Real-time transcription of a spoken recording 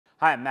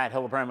Hi, I'm Matt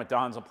Hillebrand with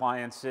Don's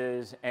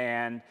Appliances,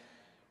 and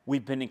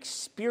we've been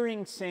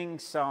experiencing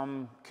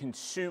some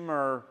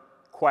consumer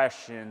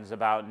questions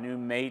about new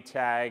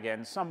Maytag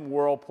and some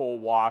Whirlpool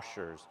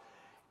washers.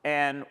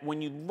 And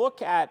when you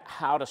look at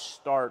how to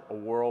start a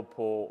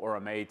Whirlpool or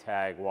a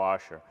Maytag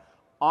washer,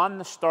 on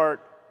the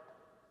start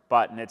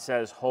button it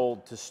says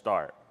hold to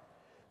start.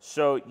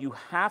 So you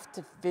have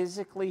to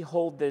physically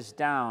hold this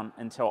down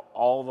until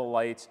all the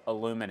lights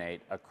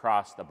illuminate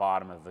across the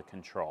bottom of the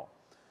control.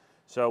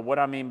 So what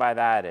I mean by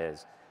that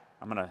is,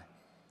 I'm going to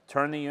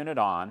turn the unit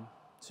on,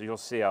 so you'll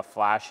see a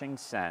flashing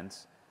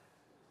sense,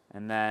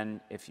 and then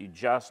if you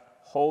just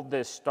hold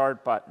this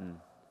start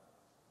button,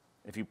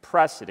 if you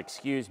press it,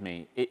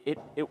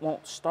 it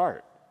won't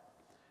start.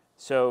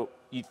 So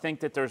you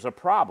think that there's a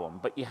problem,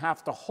 but you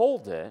have to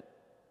hold it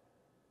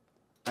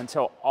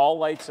until all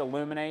lights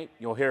illuminate.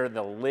 You'll hear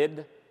the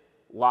lid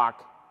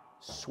lock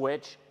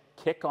switch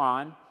kick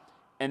on,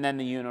 and then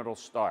the unit will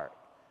start.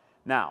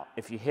 Now,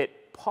 if you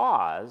hit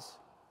pause,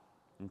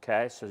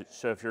 okay,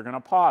 so if you're going to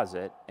pause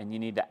it and you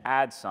need to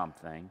add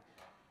something,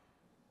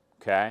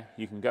 okay,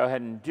 you can go ahead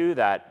and do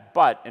that,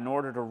 but in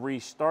order to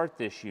restart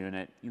this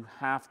unit, you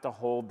have to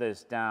hold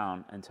this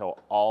down until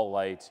all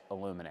lights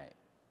illuminate.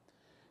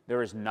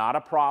 There is not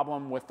a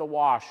problem with the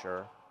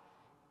washer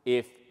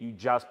if you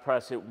just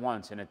press it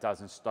once and it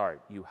doesn't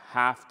start. You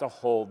have to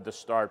hold the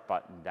start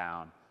button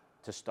down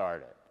to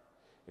start it.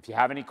 If you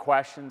have any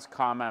questions,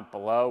 comment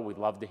below. We'd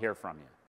love to hear from you.